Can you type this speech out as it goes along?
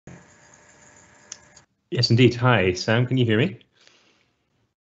Yes, indeed. Hi, Sam. Can you hear me?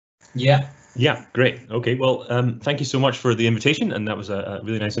 Yeah. Yeah, great. Okay, well, thank you so much for the invitation, and that was a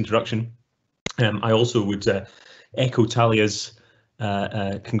really nice introduction. I also would echo Talia's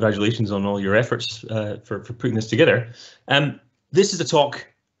congratulations on all your efforts for putting this together. This is a talk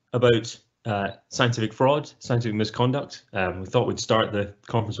about scientific fraud, scientific misconduct. We thought we'd start the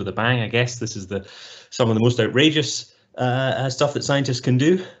conference with a bang. I guess this is some of the most outrageous stuff that scientists can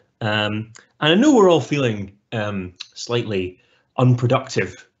do. And I know we're all feeling slightly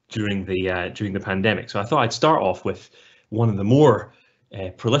unproductive during the pandemic. So I thought I'd start off with one of the more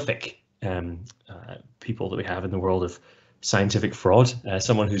prolific people that we have in the world of scientific fraud,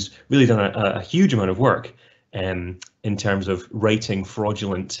 someone who's really done a huge amount of work in terms of writing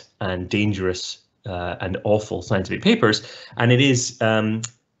fraudulent and dangerous and awful scientific papers. And it is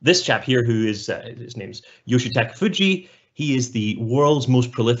this chap here who is, his name's Yoshitaka Fuji. He is the world's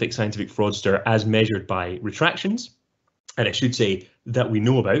most prolific scientific fraudster as measured by retractions. And I should say that we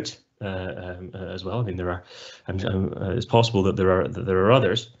know about as well. I mean, there are. It's possible that there are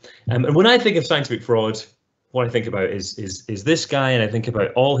others. And when I think of scientific fraud, what I think about is this guy, and I think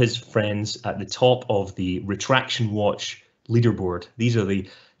about all his friends at the top of the Retraction Watch leaderboard. These are the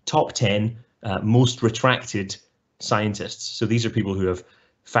top 10 most retracted scientists. So these are people who have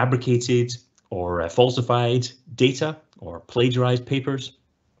fabricated or falsified data or plagiarized papers,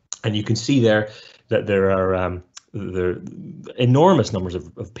 and you can see there that there are enormous numbers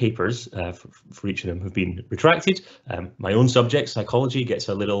of papers for each of them have been retracted. My own subject, psychology, gets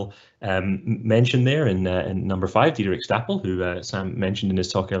a little mention there in number 5, Diederik Stapel, who Sam mentioned in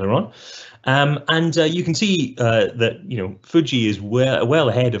his talk earlier on. And you can see that Fuji is well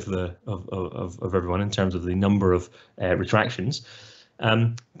ahead of everyone in terms of the number of retractions.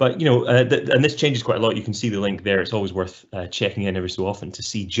 But and this changes quite a lot. You can see the link there. It's always worth checking in every so often to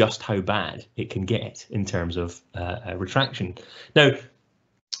see just how bad it can get in terms of retraction. Now,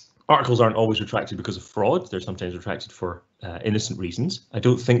 articles aren't always retracted because of fraud. They're sometimes retracted for innocent reasons. I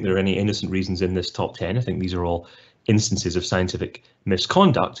don't think there are any innocent reasons in this top 10. I think these are all instances of scientific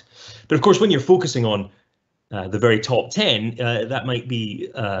misconduct. But of course, when you're focusing on the very top 10, that might be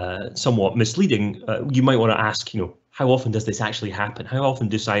somewhat misleading. You might want to ask, how often does this actually happen? How often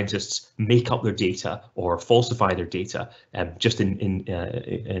do scientists make up their data or falsify their data just in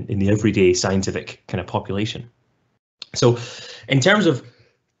the everyday scientific kind of population? So in terms of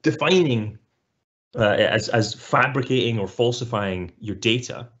defining as fabricating or falsifying your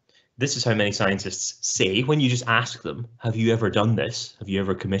data, this is how many scientists say when you just ask them, have you ever done this? Have you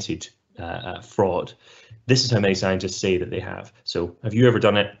ever committed fraud? This is how many scientists say that they have. So have you ever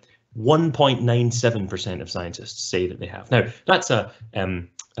done it? 1.97% of scientists say that they have. Now, that's a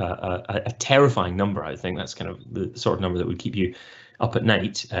terrifying number. I think that's kind of the sort of number that would keep you up at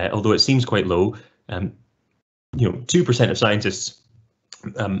night, although it seems quite low. 2% of scientists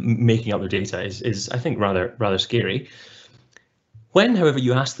making up their data is I think rather scary. When, however,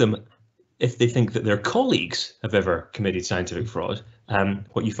 you ask them if they think that their colleagues have ever committed scientific fraud,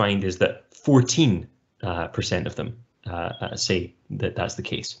 what you find is that 14% of them say that that's the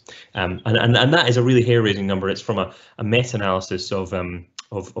case, and that is a really hair-raising number. It's from a meta-analysis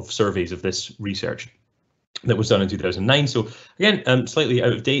of surveys of this research that was done in 2009. So again, slightly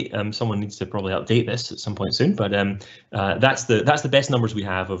out of date. Someone needs to probably update this at some point soon. But that's the best numbers we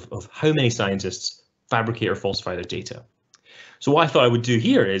have of how many scientists fabricate or falsify their data. So what I thought I would do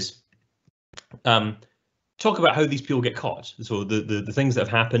here is talk about how these people get caught. So the things that have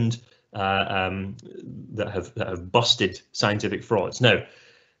happened that have busted scientific frauds. Now,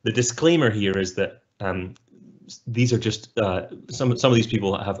 the disclaimer here is that these are just some of these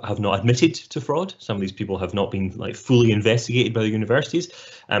people have not admitted to fraud. Some of these people have not been fully investigated by the universities.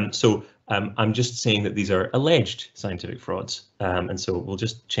 So I'm just saying that these are alleged scientific frauds, and so we'll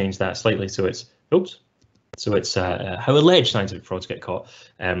just change that slightly. So it's how alleged scientific frauds get caught.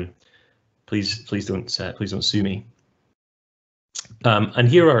 Please don't sue me. And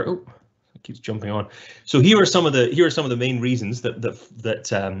here are it keeps jumping on. So here are some of the main reasons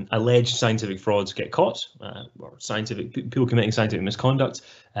that alleged scientific frauds get caught, or people committing scientific misconduct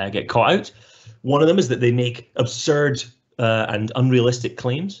get caught out. One of them is that they make absurd and unrealistic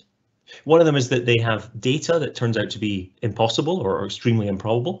claims. One of them is that they have data that turns out to be impossible or extremely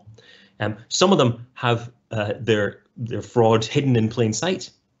improbable. Some of them have their fraud hidden in plain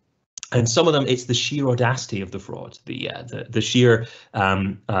sight. And some of them, it's the sheer audacity of the fraud, the sheer high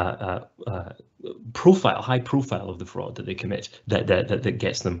profile of the fraud that they commit that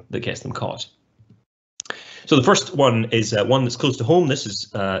gets them caught. So the first one is one that's close to home. This is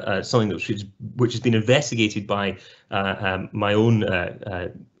something which has been investigated by my own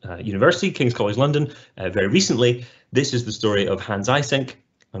university, King's College London, very recently. This is the story of Hans Eysenck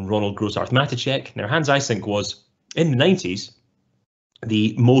and Ronald Grossarth-Maticek. Now, Hans Eysenck was, in the 90s,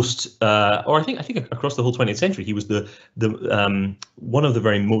 the most, or I think across the whole 20th century, he was the one of the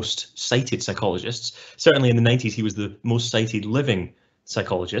very most cited psychologists. Certainly in the 90s, he was the most cited living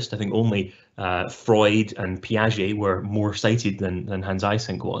psychologist. I think only Freud and Piaget were more cited than Hans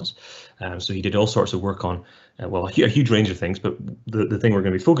Eysenck was. So he did all sorts of work on, well, a huge range of things, but the thing we're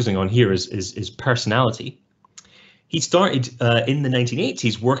going to be focusing on here is personality. He started in the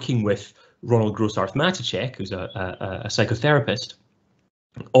 1980s working with Ronald Grossarth-Maticek, who's a psychotherapist,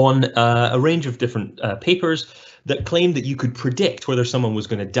 on a range of different papers that claimed that you could predict whether someone was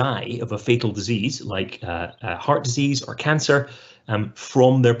going to die of a fatal disease like heart disease or cancer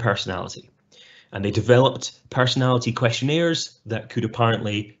from their personality. And they developed personality questionnaires that could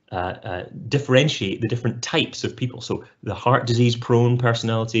apparently differentiate the different types of people. So the heart disease prone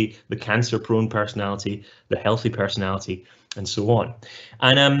personality, the cancer prone personality, the healthy personality, and so on.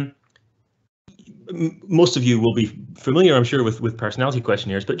 And most of you will be familiar, I'm sure, with personality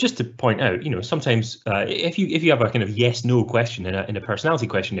questionnaires, but just to point out, sometimes if you have a kind of yes/no question in a personality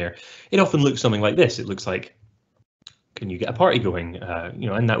questionnaire, it often looks something like this. It looks like, can you get a party going?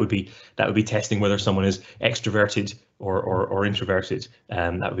 And that would be testing whether someone is extroverted or introverted.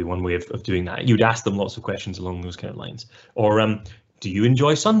 That would be one way of doing that. You'd ask them lots of questions along those kind of lines. Or do you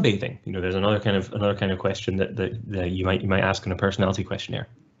enjoy sunbathing? There's another kind of question that you might ask in a personality questionnaire.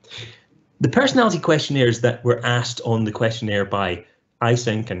 The personality questionnaires that were asked on the questionnaire by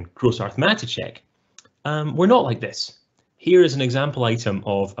Eysenck and Grossarth-Maticek were not like this. Here is an example item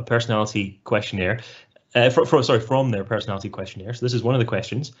of a personality questionnaire, from their personality questionnaire. So this is one of the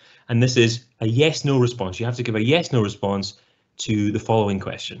questions, and this is a yes/no response. You have to give a yes/no response to the following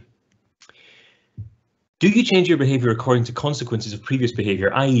question. Do you change your behaviour according to consequences of previous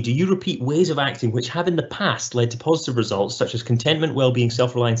behaviour, i.e. do you repeat ways of acting which have in the past led to positive results such as contentment, well-being,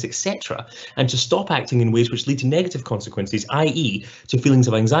 self-reliance, etc., and to stop acting in ways which lead to negative consequences, i.e. to feelings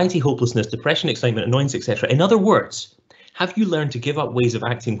of anxiety, hopelessness, depression, excitement, annoyance, etc. In other words, have you learned to give up ways of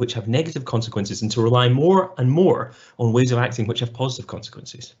acting which have negative consequences and to rely more and more on ways of acting which have positive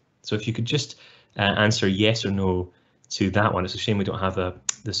consequences? So if you could just answer yes or no to that one. It's a shame we don't have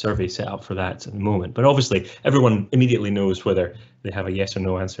the survey set up for that at the moment, but obviously everyone immediately knows whether they have a yes or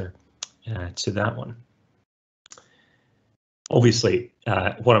no answer to that one. Obviously,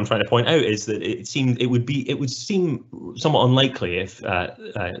 what I'm trying to point out is that it would seem somewhat unlikely if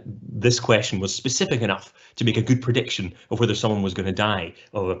this question was specific enough to make a good prediction of whether someone was going to die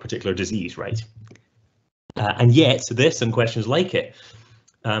of a particular disease, right? And yet, this and questions like it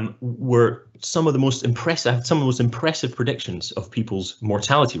were some of the most impressive predictions of people's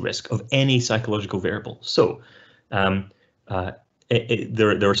mortality risk of any psychological variable. So there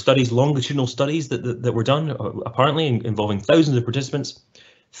are studies, longitudinal studies that were done, apparently involving thousands of participants.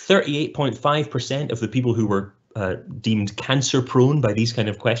 38.5% of the people who were deemed cancer prone by these kind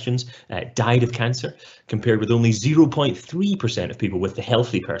of questions died of cancer, compared with only 0.3% of people with the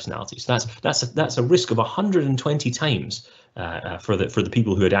healthy personality. So that's a risk of 120 times for the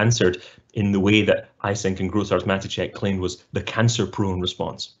people who had answered in the way that Eysenck and Grossarth-Maticek claimed was the cancer prone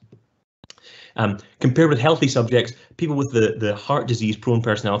response. Compared with healthy subjects, people with the heart disease prone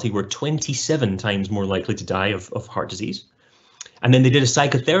personality were 27 times more likely to die of heart disease. And then they did a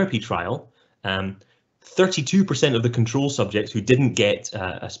psychotherapy trial. 32% of the control subjects who didn't get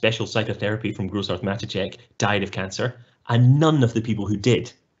a special psychotherapy from Grossarth-Maticek died of cancer, and none of the people who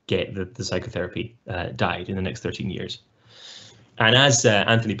did get the psychotherapy died in the next 13 years. And as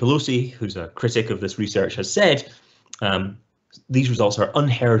Anthony Pelosi, who's a critic of this research, has said, these results are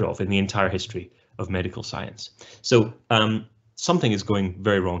unheard of in the entire history of medical science. So something is going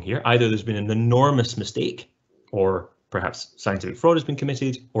very wrong here. Either there's been an enormous mistake, or perhaps scientific fraud has been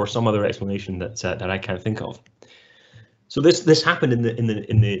committed, or some other explanation that I can't think of. So this happened in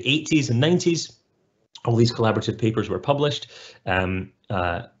the 80s and 90s. All these collaborative papers were published.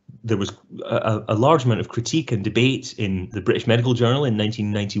 There was a large amount of critique and debate in the British Medical Journal in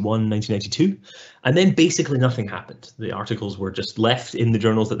 1991, 1992, and then basically nothing happened. The articles were just left in the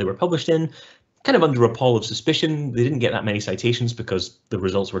journals that they were published in, kind of under a pall of suspicion. They didn't get that many citations because the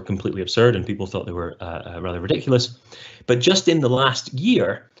results were completely absurd and people thought they were rather ridiculous. But just in the last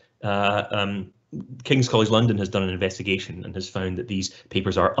year, King's College London has done an investigation and has found that these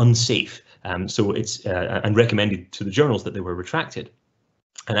papers are unsafe. So it's and recommended to the journals that they were retracted.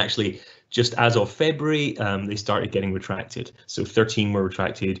 And actually, just as of February, they started getting retracted. So 13 were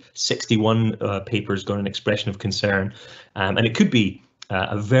retracted, 61 papers got an expression of concern, and it could be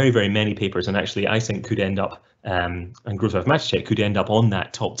a very, very many papers. And actually, I think could end up, and Growth Mathematics could end up on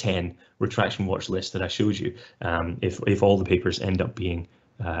that top 10 retraction watch list that I showed you, if all the papers end up being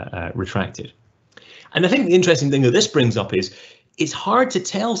retracted. And I think the interesting thing that this brings up is it's hard to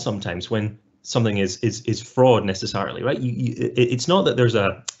tell sometimes when something is fraud necessarily, right? It's not that there's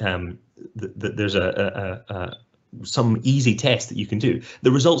some easy test that you can do.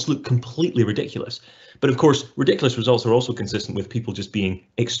 The results look completely ridiculous, but of course, ridiculous results are also consistent with people just being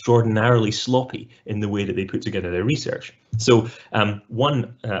extraordinarily sloppy in the way that they put together their research. So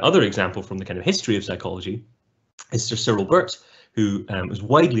one other example from the kind of history of psychology is Sir Cyril Burt, who was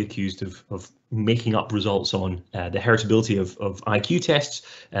widely accused of making up results on the heritability of IQ tests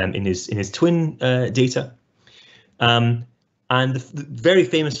in his twin data, and very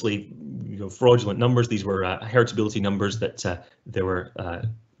famously, fraudulent numbers. These were heritability numbers that they were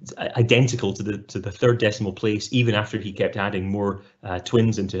identical to the third decimal place, even after he kept adding more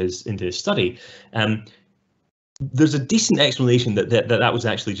twins into his study. There's a decent explanation that was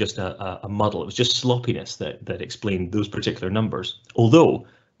actually just a muddle. It was just sloppiness that explained those particular numbers. Although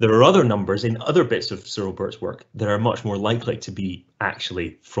there are other numbers in other bits of Cyril Burt's work that are much more likely to be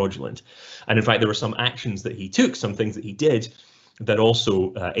actually fraudulent. And in fact, there were some actions that he took, some things that he did, that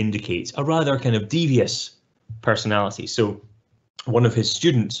also indicate a rather kind of devious personality. So one of his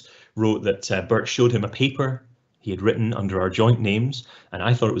students wrote that Burt showed him a paper he had written under our joint names, and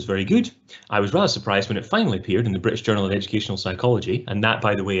I thought it was very good. I was rather surprised when it finally appeared in the British Journal of Educational Psychology, and that,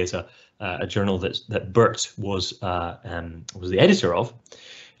 by the way, is a journal that Burt was the editor of,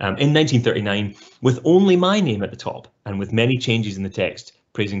 in 1939, with only my name at the top, and with many changes in the text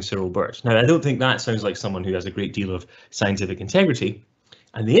praising Cyril Burt. Now, I don't think that sounds like someone who has a great deal of scientific integrity.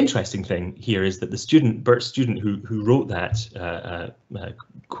 And the interesting thing here is that the student, Burt's student, who wrote that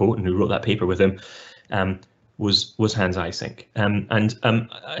quote and who wrote that paper with him, was Hans Eysenck, and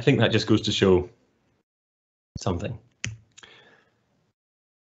I think that just goes to show something.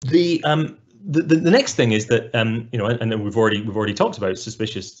 The next thing is that and we've already talked about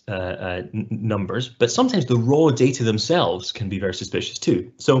suspicious numbers, but sometimes the raw data themselves can be very suspicious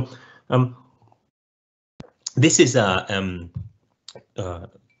too. So this is a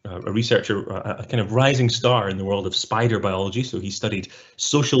researcher, a kind of rising star in the world of spider biology. So he studied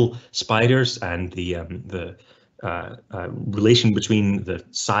social spiders and the relation between the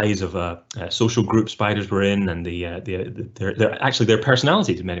size of a social group spiders were in and their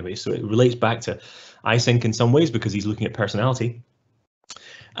personalities in many ways. So it relates back to Eysenck in some ways because he's looking at personality.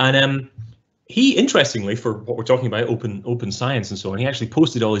 And he, interestingly, for what we're talking about, open science and so on, he actually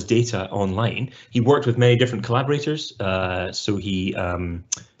posted all his data online. He worked with many different collaborators, so he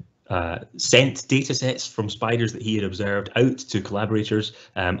sent data sets from spiders that he had observed out to collaborators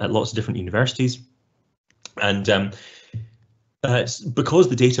at lots of different universities. And because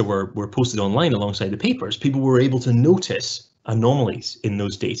the data were posted online alongside the papers, people were able to notice anomalies in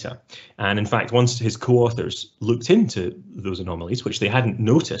those data. And in fact, once his co-authors looked into those anomalies, which they hadn't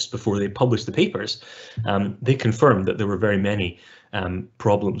noticed before they published the papers, they confirmed that there were very many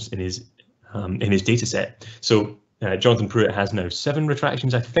problems in his data set. So Jonathan Pruitt has now 7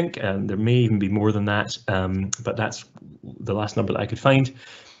 retractions, I think, and there may even be more than that, but that's the last number that I could find.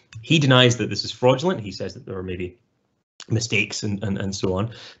 He denies that this is fraudulent. He says that there are maybe mistakes and so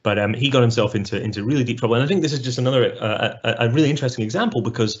on, but he got himself into really deep trouble. And I think this is just another a really interesting example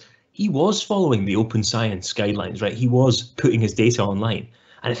because he was following the open science guidelines, right? He was putting his data online,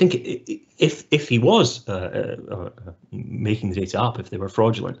 and I think if he was making the data up, if they were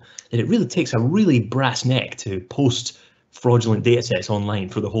fraudulent, then it really takes a really brass neck to post fraudulent data sets online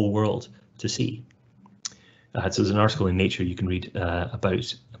for the whole world to see. So there's an article in Nature you can read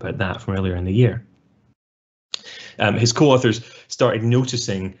about that from earlier in the year. His co-authors started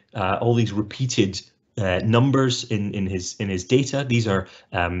noticing all these repeated numbers in his data. These are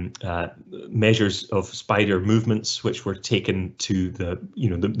measures of spider movements which were taken to the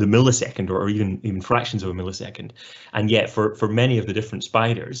millisecond or even fractions of a millisecond, and yet for many of the different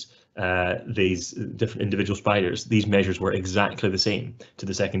spiders, these different individual spiders, these measures were exactly the same to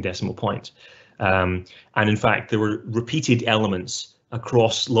the second decimal point. And in fact, there were repeated elements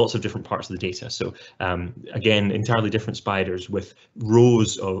across lots of different parts of the data. So again, entirely different spiders with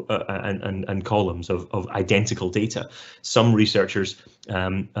rows of and columns of identical data. Some researchers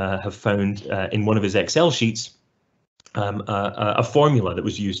have found in one of his Excel sheets a formula that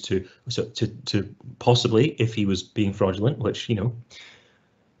was used to possibly, if he was being fraudulent, which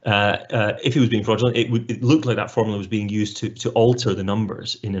if he was being fraudulent, it looked like that formula was being used to alter the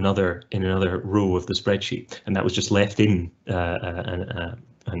numbers in another row of the spreadsheet, and that was just left in and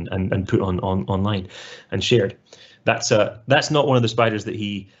put on online and shared. That's not one of the spiders that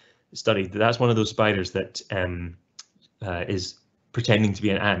he studied. That's one of those spiders that is pretending to be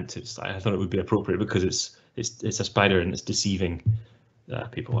an ant. I thought it would be appropriate because it's a spider and it's deceiving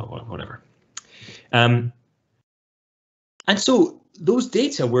people, whatever. And so those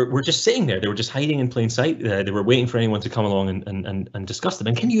data were just sitting there. They were just hiding in plain sight. They were waiting for anyone to come along and discuss them.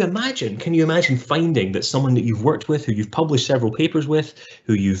 And can you imagine finding that someone that you've worked with, who you've published several papers with,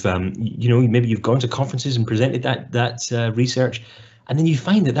 who you've maybe you've gone to conferences and presented that research, and then you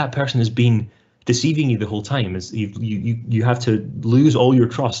find that person has been deceiving you the whole time. As you have to lose all your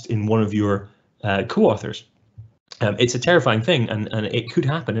trust in one of your co-authors. It's a terrifying thing, and it could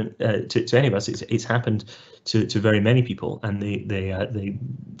happen to any of us. It's happened to very many people, and they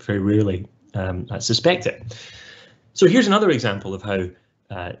very rarely suspect it. So here's another example of how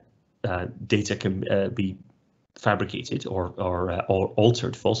data can be fabricated or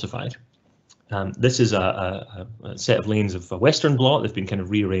altered, falsified. This is a set of lanes of a Western blot. They've been kind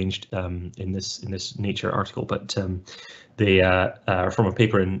of rearranged in this Nature article, but they are from a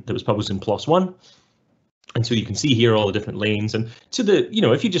paper that was published in PLOS One. And so you can see here all the different lanes, and to the,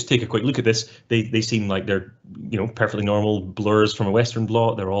 if you just take a quick look at this, they seem like they're, perfectly normal blurs from a Western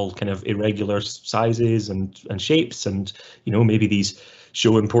blot. They're all kind of irregular sizes and shapes, and maybe these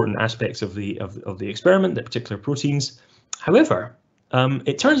show important aspects of the experiment, the particular proteins. However,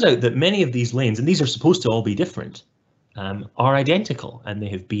 it turns out that many of these lanes, and these are supposed to all be different, are identical, and they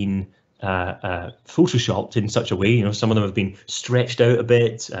have been photoshopped in such a way. Some of them have been stretched out a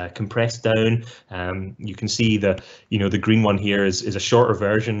bit, compressed down. You can see the green one here is a shorter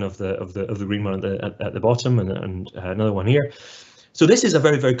version of the green one at the bottom, and another one here. So this is a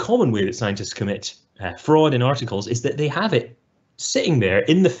very, very common way that scientists commit fraud in articles, is that they have it sitting there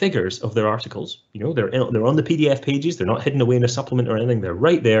in the figures of their articles. They're on the PDF pages. They're not hidden away in a supplement or anything. They're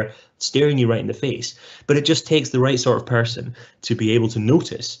right there, staring you right in the face. But it just takes the right sort of person to be able to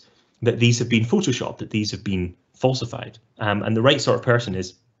notice that these have been photoshopped, that these have been falsified. And the right sort of person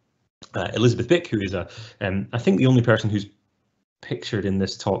is Elizabeth Bick, who is I think the only person who's pictured in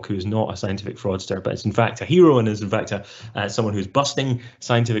this talk who is not a scientific fraudster, but is in fact a hero, and is in fact someone who's busting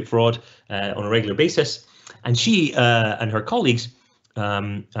scientific fraud on a regular basis. And she and her colleagues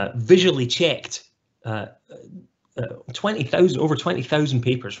visually checked over 20,000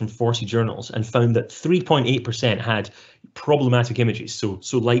 papers from 40 journals, and found that 3.8% had problematic images. So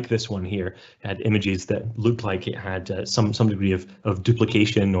like this one here, had images that looked like it had some degree of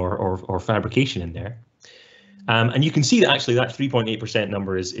duplication or fabrication in there. And you can see that actually that 3.8%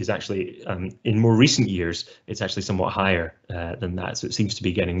 number is actually in more recent years, it's actually somewhat higher than that. So it seems to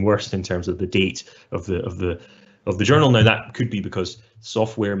be getting worse in terms of the date of the journal. Now that could be because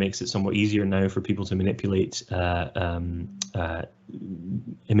software makes it somewhat easier now for people to manipulate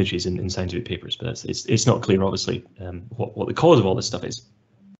images in scientific papers, but it's not clear, obviously, what the cause of all this stuff is.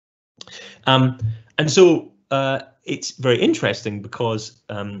 And so it's very interesting because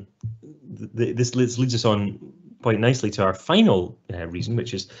this leads us on quite nicely to our final reason,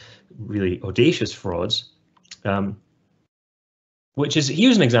 which is really audacious frauds. Which is,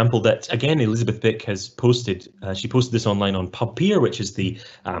 here's an example that, again, Elizabeth Bick has posted. She posted this online on PubPeer, which is the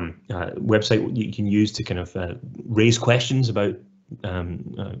website you can use to kind of raise questions about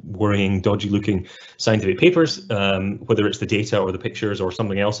worrying, dodgy-looking scientific papers, whether it's the data or the pictures or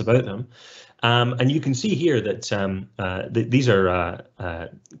something else about them. And you can see here that these are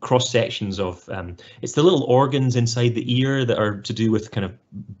cross sections of, it's the little organs inside the ear that are to do with kind of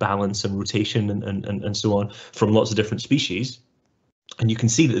balance and rotation and so on from lots of different species. And you can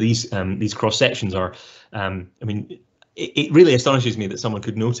see that these cross sections are, I mean, it really astonishes me that someone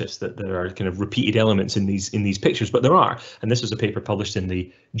could notice that there are kind of repeated elements in these pictures, but there are. And this was a paper published in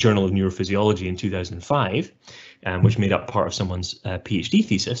the Journal of Neurophysiology in 2005, which made up part of someone's PhD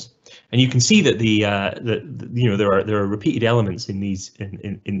thesis. And you can see that there are repeated elements in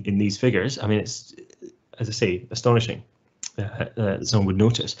these figures. I mean, it's, as I say, astonishing that someone would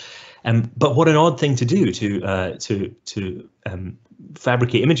notice. But what an odd thing to do to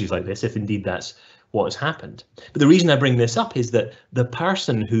fabricate images like this, if indeed that's what has happened. But the reason I bring this up is that the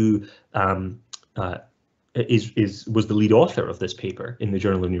person who was the lead author of this paper in the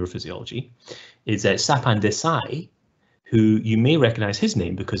Journal of Neurophysiology is Sapan Desai, who you may recognize his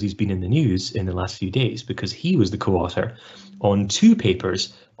name because he's been in the news in the last few days, because he was the co-author on two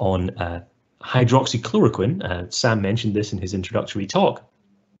papers on hydroxychloroquine. Sam mentioned this in his introductory talk.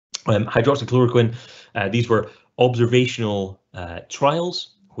 Hydroxychloroquine, these were observational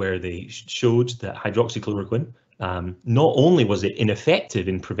trials where they showed that hydroxychloroquine, not only was it ineffective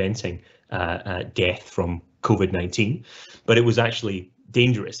in preventing death from COVID-19, but it was actually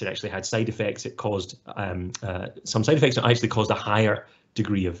dangerous. It actually had side effects. It caused some side effects that actually caused a higher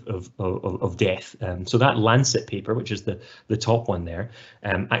degree of death. So that Lancet paper, which is the top one there,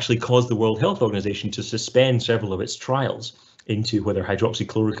 actually caused the World Health Organization to suspend several of its trials into whether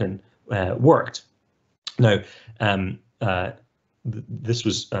hydroxychloroquine worked. Now, this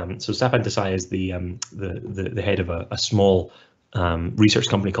was so Sapan Desai is the head of a small research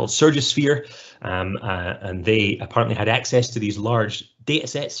company called Surgisphere, and they apparently had access to these large data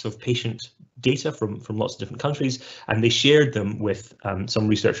sets of patient data from lots of different countries, and they shared them with some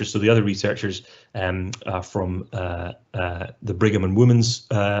researchers. So the other researchers from the Brigham and Women's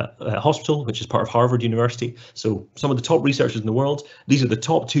Hospital, which is part of Harvard University. So some of the top researchers in the world. These are the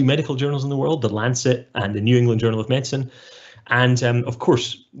top 2 medical journals in the world, the Lancet and the New England Journal of Medicine. And of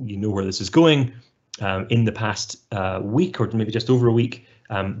course, you know where this is going. In the past week, or maybe just over a week,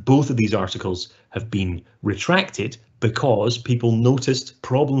 both of these articles have been retracted because people noticed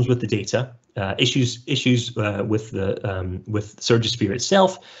problems with the data, issues with Surgisphere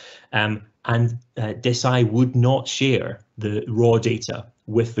itself, and Desai would not share the raw data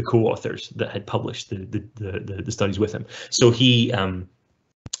with the co-authors that had published the studies with him. So he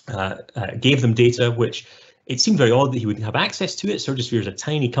gave them data which it seemed very odd that he would have access to it. Surgisphere is a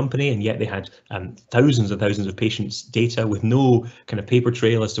tiny company, and yet they had thousands and thousands of patients' data with no kind of paper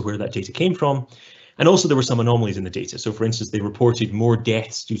trail as to where that data came from. And also there were some anomalies in the data. So for instance, they reported more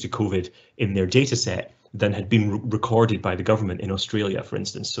deaths due to COVID in their data set than had been recorded by the government in Australia, for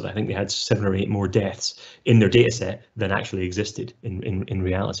instance. So I think they had 7 or 8 more deaths in their data set than actually existed in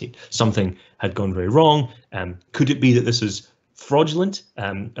reality. Something had gone very wrong. Could it be that this is fraudulent?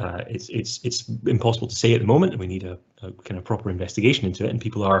 It's impossible to say at the moment, and we need a kind of proper investigation into it, and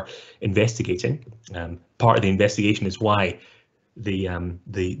people are investigating. Part of the investigation is why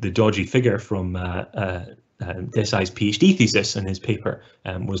the dodgy figure from Desai's PhD thesis and his paper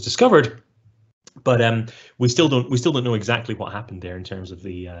was discovered, but we still don't know exactly what happened there in terms of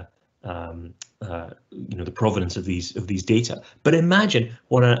the the provenance of these data. But imagine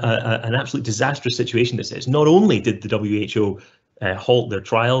what an absolute disastrous situation this is. Not only did the WHO halt their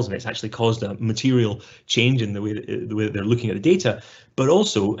trials, and it's actually caused a material change in the way that they're looking at the data, but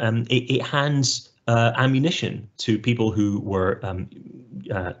also it hands ammunition to people who were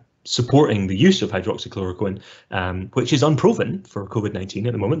supporting the use of hydroxychloroquine, which is unproven for COVID-19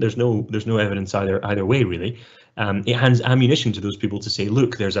 at the moment. There's no evidence either way, really. It hands ammunition to those people to say,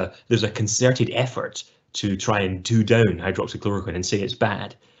 look, there's a concerted effort to try and do down hydroxychloroquine and say it's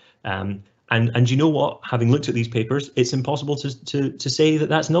bad. And you know what? Having looked at these papers, it's impossible to say that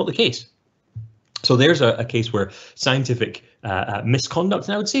that's not the case. So there's a case where scientific misconduct,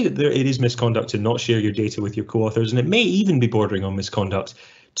 and I would say that it is misconduct to not share your data with your co-authors, and it may even be bordering on misconduct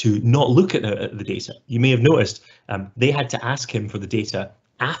to not look at the data. You may have noticed they had to ask him for the data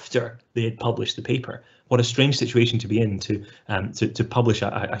after they had published the paper. What a strange situation to be in, to publish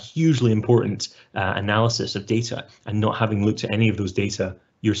a hugely important analysis of data and not having looked at any of those data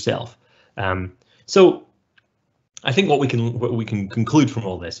yourself. So I think what we can conclude from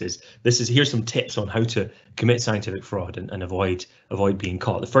all this is here's some tips on how to commit scientific fraud and avoid being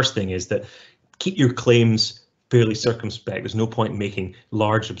caught. The first thing is that keep your claims fairly circumspect. There's no point in making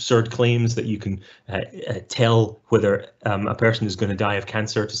large, absurd claims that you can tell whether a person is going to die of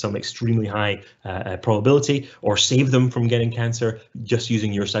cancer to some extremely high probability, or save them from getting cancer just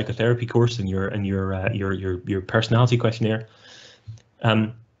using your psychotherapy course and your personality questionnaire.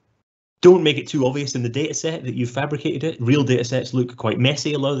 Don't make it too obvious in the data set that you've fabricated it. Real data sets look quite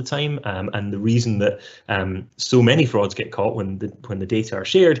messy a lot of the time, and the reason that so many frauds get caught when the data are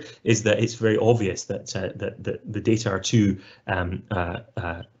shared is that it's very obvious that the data are too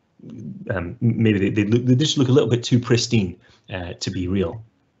maybe they just look a little bit too pristine to be real.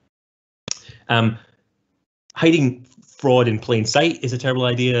 Hiding fraud in plain sight is a terrible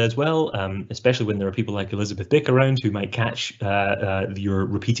idea as well, especially when there are people like Elizabeth Bick around who might catch your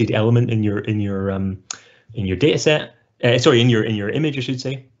repeated element in your data set. Sorry, in your image, I should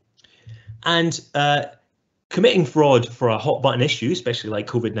say. And committing fraud for a hot button issue, especially like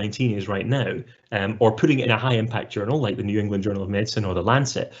COVID-19 is right now, or putting it in a high impact journal like the New England Journal of Medicine or the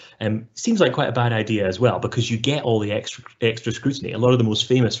Lancet, seems like quite a bad idea as well, because you get all the extra scrutiny. A lot of the most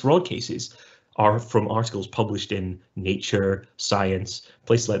famous fraud cases are from articles published in Nature, Science,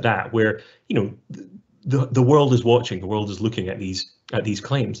 places like that, where the world is watching, the world is looking at these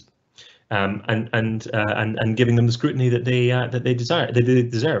claims, and giving them the scrutiny that they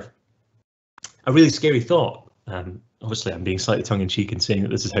deserve. A really scary thought obviously I'm being slightly tongue-in-cheek in saying that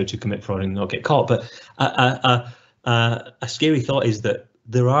this is how to commit fraud and not get caught, but a scary thought is that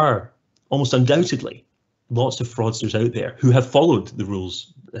there are almost undoubtedly lots of fraudsters out there who have followed the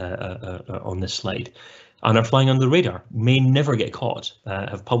rules on this slide and are flying under the radar, may never get caught,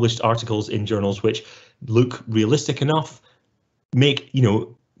 have published articles in journals which look realistic enough, make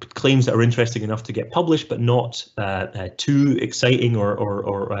claims that are interesting enough to get published, but not too exciting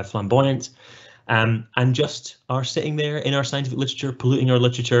or flamboyant, and just are sitting there in our scientific literature, polluting our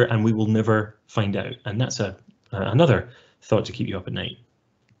literature, and we will never find out. And that's another thought to keep you up at night.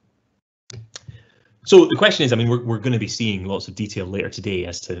 So the question is, I mean, we're going to be seeing lots of detail later today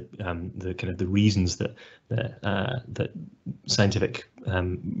as to the reasons that scientific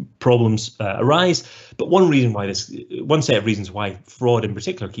problems arise. But one set of reasons why fraud in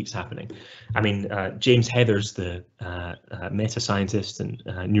particular keeps happening. I mean, James Heathers, the meta scientist and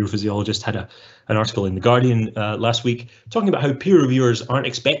neurophysiologist, had an article in The Guardian last week talking about how peer reviewers aren't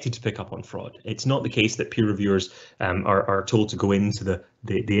expected to pick up on fraud. It's not the case that peer reviewers are told to go into the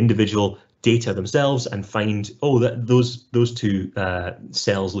individual data themselves and find, oh, that those two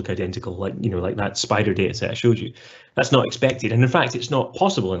cells look identical, like that spider data set I showed you. That's not expected, and in fact it's not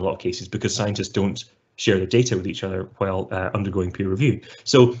possible in a lot of cases because scientists don't share their data with each other while undergoing peer review.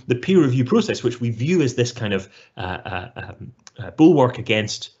 So the peer review process, which we view as this kind of bulwark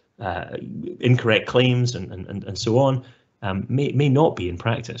against incorrect claims and so on, may not be in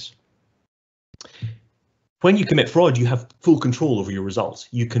practice. When you commit fraud, you have full control over your results.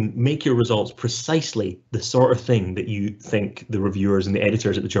 You can make your results precisely the sort of thing that you think the reviewers and the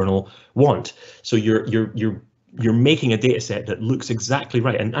editors at the journal want. So you're making a data set that looks exactly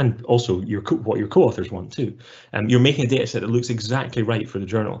right, and also what your co-authors want too. You're making a data set that looks exactly right for the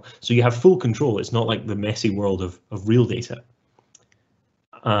journal. So you have full control. It's not like the messy world of real data.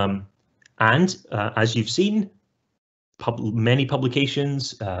 As you've seen, many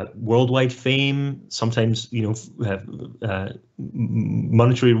publications, worldwide fame, sometimes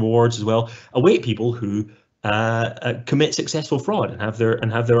monetary rewards as well, await people who commit successful fraud and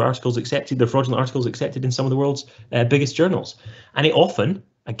have their articles accepted, their fraudulent articles accepted in some of the world's biggest journals. And it often,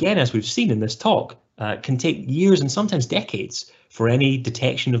 again, as we've seen in this talk, can take years and sometimes decades for any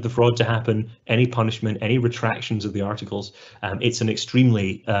detection of the fraud to happen, any punishment, any retractions of the articles. It's an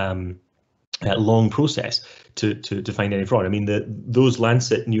extremely long process to find any fraud. I mean, those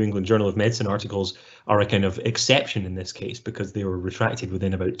Lancet New England Journal of Medicine articles are a kind of exception in this case because they were retracted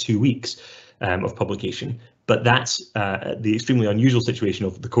within about 2 weeks of publication. But that's the extremely unusual situation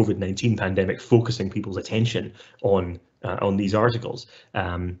of the COVID-19 pandemic focusing people's attention on these articles,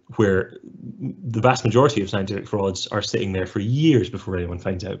 where the vast majority of scientific frauds are sitting there for years before anyone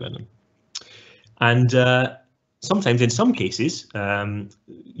finds out about them. And sometimes, in some cases,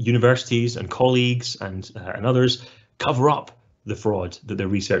 universities and colleagues and others cover up the fraud that their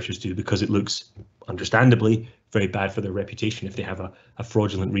researchers do because it looks, understandably, very bad for their reputation if they have a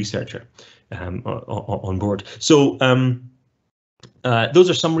fraudulent researcher on board. So those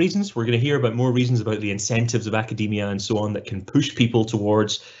are some reasons. We're going to hear about more reasons about the incentives of academia and so on that can push people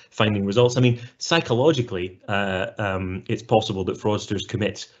towards finding results. I mean, psychologically, it's possible that fraudsters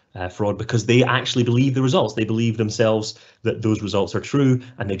commit fraud because they actually believe the results. They believe themselves that those results are true,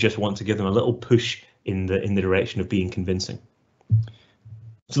 and they just want to give them a little push in the direction of being convincing.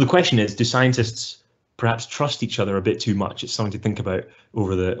 So the question is, do scientists perhaps trust each other a bit too much? It's something to think about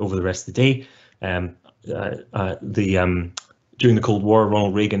over the rest of the day. During the Cold War,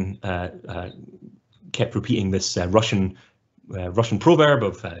 Ronald Reagan kept repeating this Russian proverb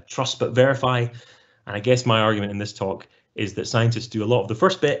of trust but verify. And I guess my argument in this talk is that scientists do a lot of the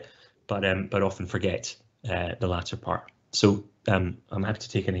first bit, but often forget the latter part. So I'm happy to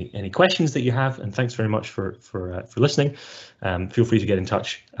take any questions that you have, and thanks very much for listening. Feel free to get in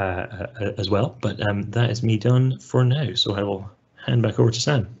touch as well. But that is me done for now. So I will hand back over to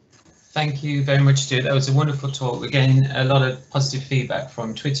Sam. Thank you very much, Stuart. That was a wonderful talk. We're getting a lot of positive feedback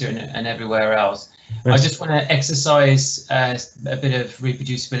from Twitter and everywhere else. Yes. I just want to exercise a bit of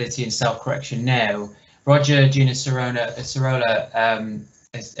reproducibility and self-correction now. Roger Gina Sorola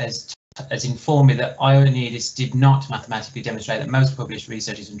has informed me that Ioannidis did not mathematically demonstrate that most published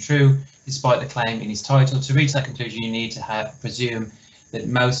research is untrue, despite the claim in his title. To reach that conclusion, you need to presume that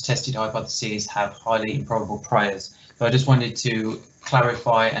most tested hypotheses have highly improbable priors. So I just wanted to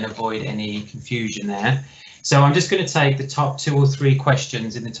clarify and avoid any confusion there. So I'm just going to take the top 2 or 3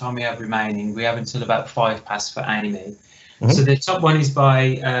 questions in the time we have remaining. We have until about 5 past for Amy. So the top one is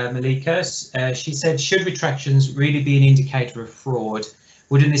by Malika. She said, should retractions really be an indicator of fraud?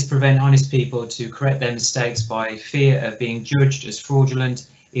 Wouldn't this prevent honest people to correct their mistakes by fear of being judged as fraudulent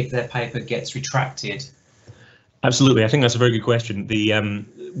if their paper gets retracted? Absolutely, I think that's a very good question.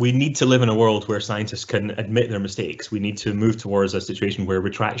 We need to live in a world where scientists can admit their mistakes. We need to move towards a situation where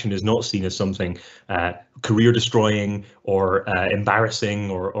retraction is not seen as something career destroying or embarrassing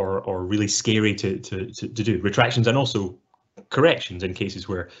or really scary to do. Retractions and also corrections in cases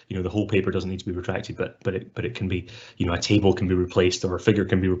where the whole paper doesn't need to be retracted, but it can be, a table can be replaced or a figure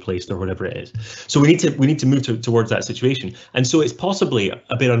can be replaced or whatever it is. So we need to move towards that situation. And so it's possibly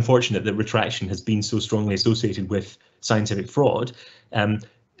a bit unfortunate that retraction has been so strongly associated with scientific fraud. The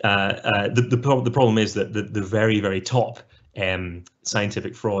problem is that the very top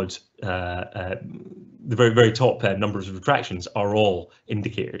scientific fraud, the very top numbers of retractions are all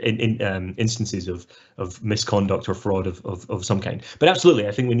instances of misconduct or fraud of some kind. But absolutely,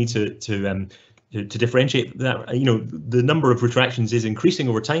 I think we need to differentiate that. The number of retractions is increasing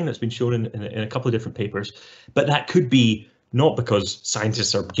over time. That's been shown in a couple of different papers, but that could be not because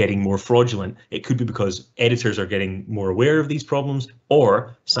scientists are getting more fraudulent. It could be because editors are getting more aware of these problems,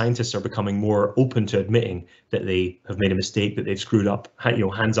 or scientists are becoming more open to admitting that they have made a mistake, that they've screwed up.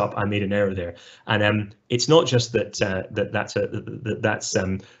 Hands up, I made an error there. And it's not just that's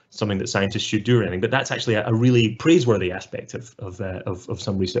something that scientists should do or anything, but that's actually a really praiseworthy aspect of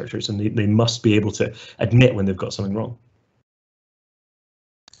some researchers, and they must be able to admit when they've got something wrong.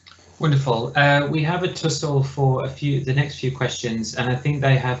 Wonderful. We have a tussle for the next few questions, and I think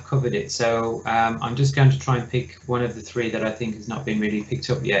they have covered it. So I'm just going to try and pick one of the three that I think has not been really picked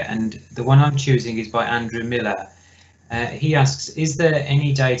up yet. And the one I'm choosing is by Andrew Miller. He asks, is there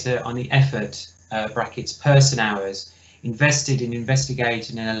any data on the effort, brackets, person hours, invested in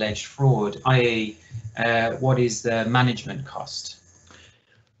investigating an alleged fraud, i.e. What is the management cost?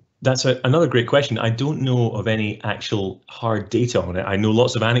 That's another great question. I don't know of any actual hard data on it. I know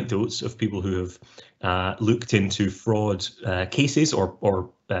lots of anecdotes of people who have looked into fraud cases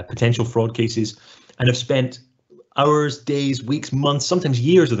or potential fraud cases and have spent hours, days, weeks, months, sometimes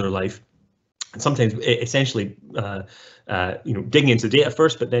years of their life, and sometimes essentially digging into the data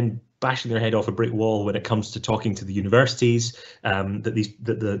first, but then bashing their head off a brick wall when it comes to talking to the universities that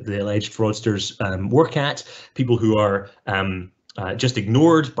the alleged fraudsters work at, people who are just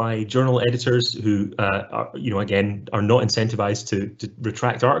ignored by journal editors who, again, are not incentivized to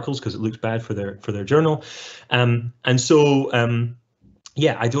retract articles because it looks bad for their journal,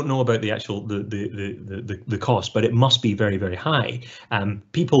 yeah, I don't know about the actual the cost, but it must be very, very high.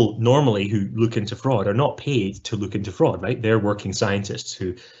 People normally who look into fraud are not paid to look into fraud, right? They're working scientists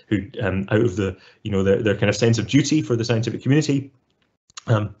who out of their kind of sense of duty for the scientific community,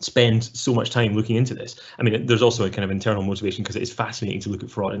 spend so much time looking into this. I mean, there's also a kind of internal motivation because it is fascinating to look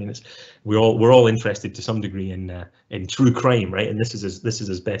at fraud. I mean, we're all interested to some degree in true crime, right? And this is as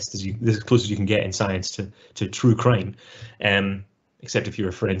close as you can get in science to true crime, except if you're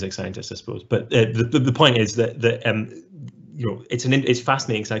a forensic scientist, I suppose. But the point is that it's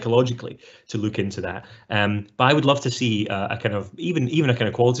fascinating psychologically to look into that. But I would love to see a kind of even a kind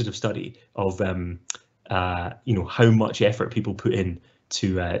of qualitative study of how much effort people put in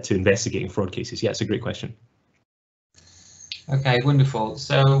to investigating fraud cases. Yeah, it's a great question. Okay, wonderful.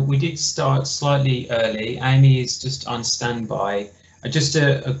 So we did start slightly early. Amy is just on standby. Just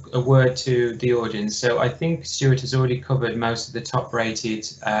a word to the audience. So I think Stuart has already covered most of the top-rated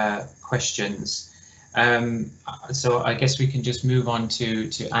questions. So I guess we can just move on to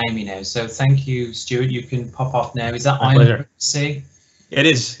Amy now. So thank you, Stuart. You can pop off now. Is that Amy? See? It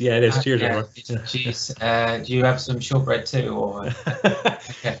is. Yeah, it is. Cheers, everyone. Jeez. Do you have some shortbread too? Or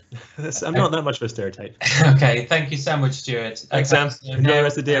okay. I'm not that much of a stereotype. Okay. Thank you so much, Stuart. Thanks, Sam. Enjoy the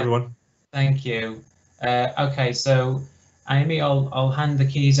rest of the day, everyone. Thank you. Okay, so Amy, I'll hand the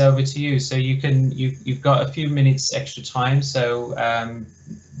keys over to you. So you've got a few minutes extra time. So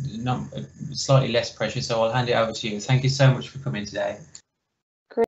not slightly less pressure. So I'll hand it over to you. Thank you so much for coming today.